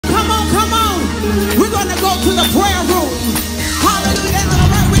go to the prayer room. Hallelujah. That's all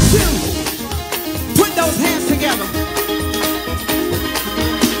right with you. Put those hands together.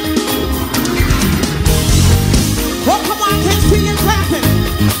 Oh, come on, I can't see you clapping.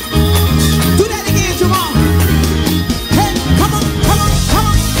 Do that again, Jamal. Hey, come on, come on, come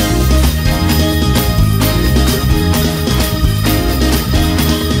on.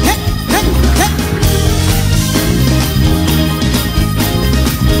 Hey, hey, hey.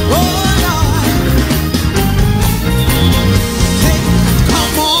 Oh, Lord. Hey,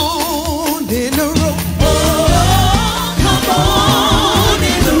 come on in the room. Oh, come on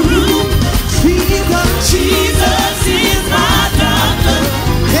in the room. Jesus is my doctor.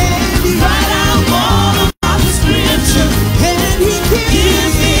 And he write out all of my prescription. And he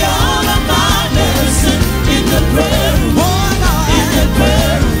gives me all of my medicine in the prayer room. Oh, Lord. In the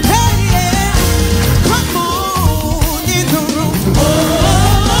prayer room. Hey, yeah. Come on in the room. Oh,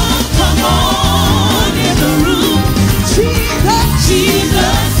 come on in the room.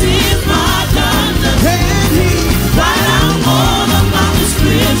 Jesus is my doctor. And he write out all of my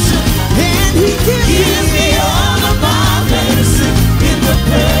prescription. And he gives me all of my medicine in the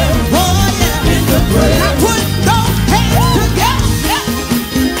prayer. Oh yeah, in the prayer. Now put those hands together.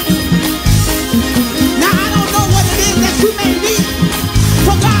 Now I don't know what it is that you may need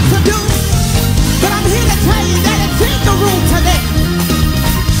for God to do, but I'm here to tell you that it's in the room today.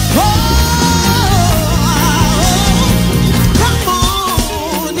 Oh, come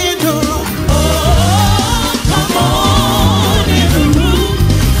on in the room. Oh, come on in the room.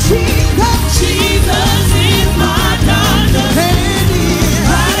 Jesus is my doctor. And he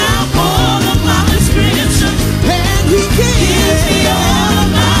write out all of my prescription. And he gives me all of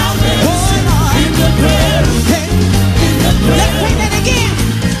my medicine in the prayer. Hey, in the prayer. Let's say that again.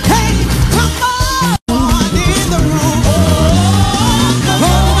 Hey, come on in the room. Oh,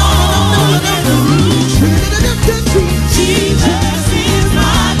 come on in the room. Jesus is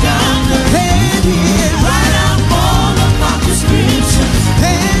my doctor. And he write out all of my prescription.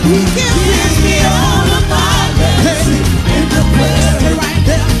 And he gives me all of my medicine in the prayer. Stay right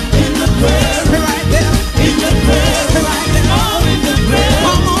there. In the prayer. Stay right there. In the prayer. Stay right there. All in the prayer.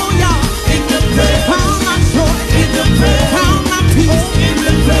 Come on, y'all. In the prayer. Found my joy. In the prayer. Found my peace. In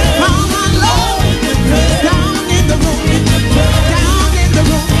the prayer. Found my love. In the prayer. Down in the room. In the prayer. Down in the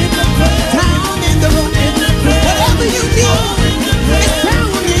room. In the prayer. Down in the room. In the prayer. Whatever you need, it's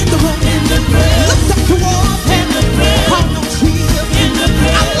down in the room. In the prayer. Look up towards heaven. In the prayer. Call on Jesus. In the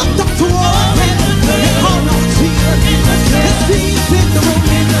prayer. I looked up towards heaven and called on Jesus. There's peace in the room.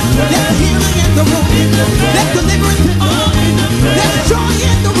 There's healing in the room. There's deliverance in the room. There's joy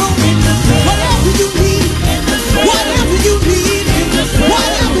in the room. Whatever you need, whatever you need,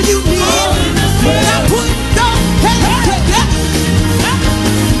 whatever you need. Now put those hands together.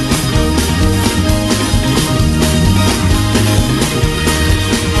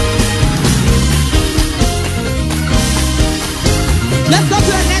 Let's go to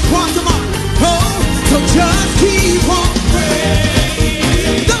the next one tomorrow. Oh, so just keep on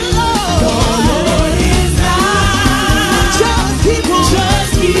praying. The Lord is nigh. Just keep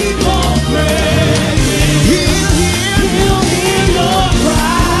on praying. He'll hear your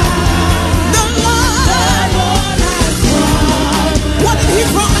cry. The Lord has won. What did he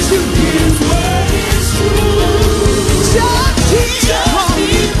promise you? His word is true. Just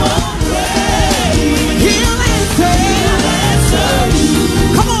keep on praying. He'll answer.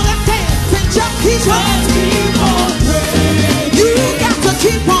 Come on, let's dance and just keep on praying. You got to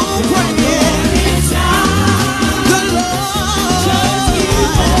keep on praying. The Lord, just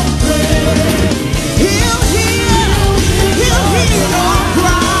keep on praying. He'll hear your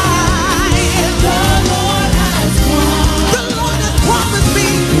cry. The Lord has won. The Lord has promised me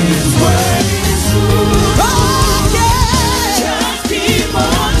His word is true. Oh yeah, just keep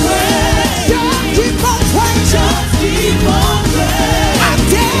on praying. Just keep on praying. Just keep on praying. I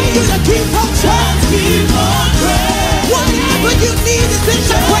dare you to keep on praying. Just keep on praying. Whatever you need is in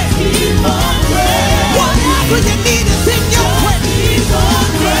your prayer. Keep on praying. Whatever you need is in your prayer. Keep on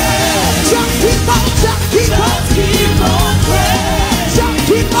praying. Just keep on, just keep on. Just keep on praying. Just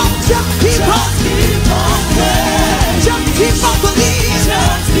keep on, just keep on. Just keep on praying. Just keep on believing.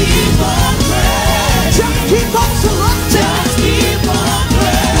 Just keep on praying. Just keep on surrendering. Just keep on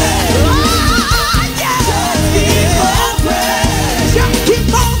praying. Oh, yeah. Just keep on praying. Just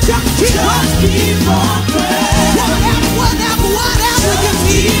keep on, just keep on. Just keep on praying. Whatever you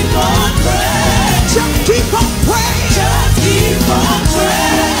need. Keep on praying. Just keep on praying.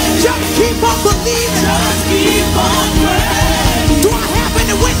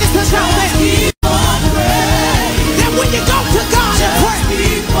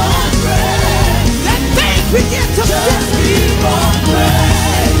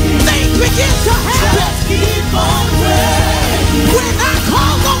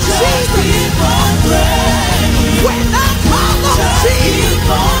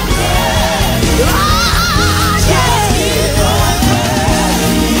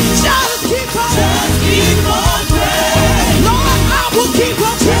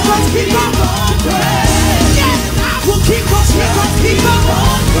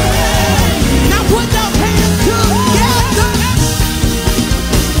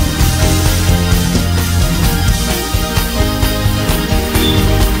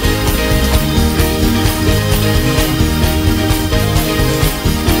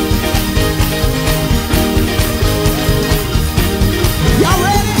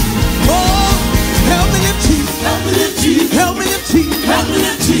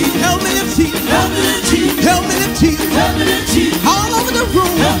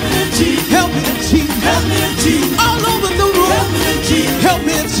 Help me, Jesus. All over the room. Help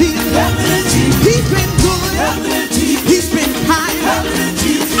me, Jesus. He's been good. He's been kind.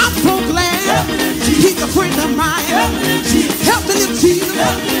 I'm so glad he's a friend of mine. Help me, Jesus.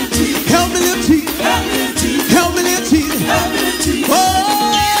 Help me, Jesus. Help me, Jesus.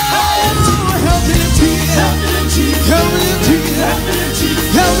 Oh, help me, Jesus. Help me, Jesus.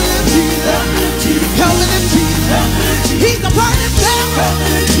 Help me, Jesus. Help me, Jesus. He's the burning barrel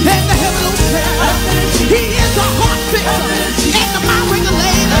and the heaven on fire. He is the heart fixer and the mind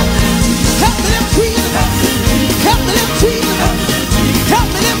regulator. Help me, Jesus. Help me, Jesus. Help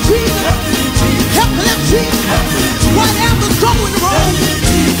me, Jesus. Help me, Jesus. Whatever's going wrong,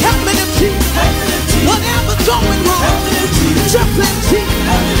 help me, Jesus. Whatever's going wrong, just let Jesus.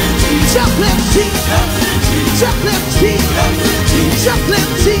 Just let Jesus. Just let Jesus. Just let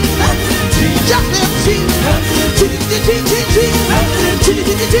Jesus. Just let Jesus.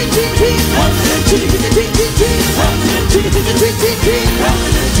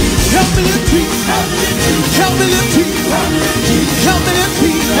 Help me, Jesus. Help me, Jesus. Help me,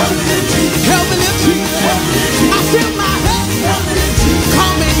 Jesus. Help me, Jesus. I feel my head.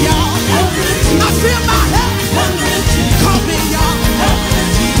 Call me, y'all. I feel my head. Call me, y'all.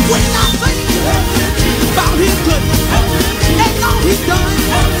 When I think about his goodness and all he's done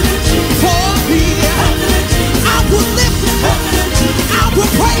for me, I will lift him. I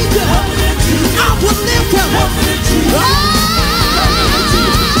will praise him. I will lift him. Oh!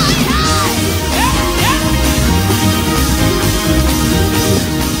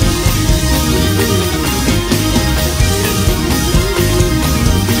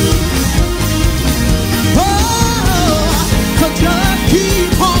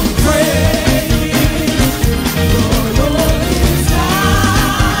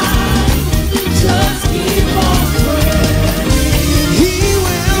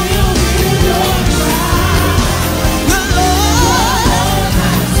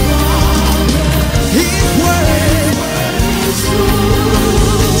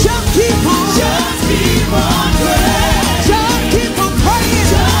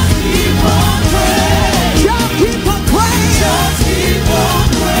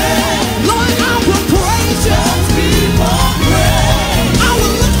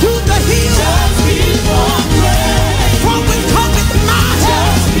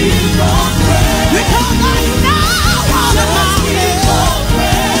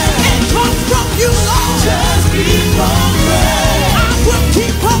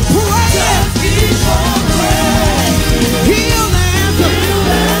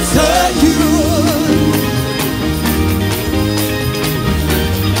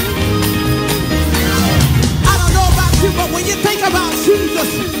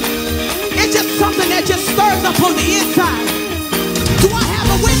 On the inside. Do I have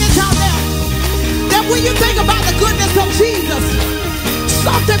a witness out there that when you think about the goodness of Jesus,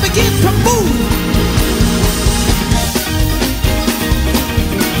 something begins to move?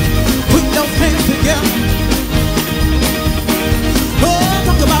 Put those hands together. Oh,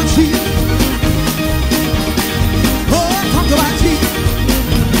 talk about Jesus. Oh, talk about Jesus.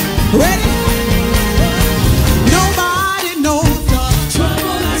 Ready? Nobody knows the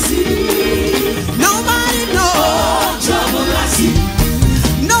trouble I see. Nobody knows trouble I see.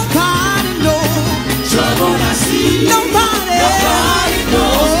 Nobody knows trouble I see. Nobody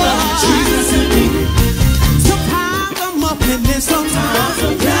knows but Jesus and me. Sometimes I'm up and then sometimes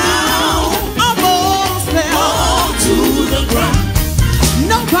I'm down. I'm almost there, all to the ground.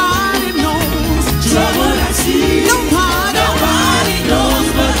 Nobody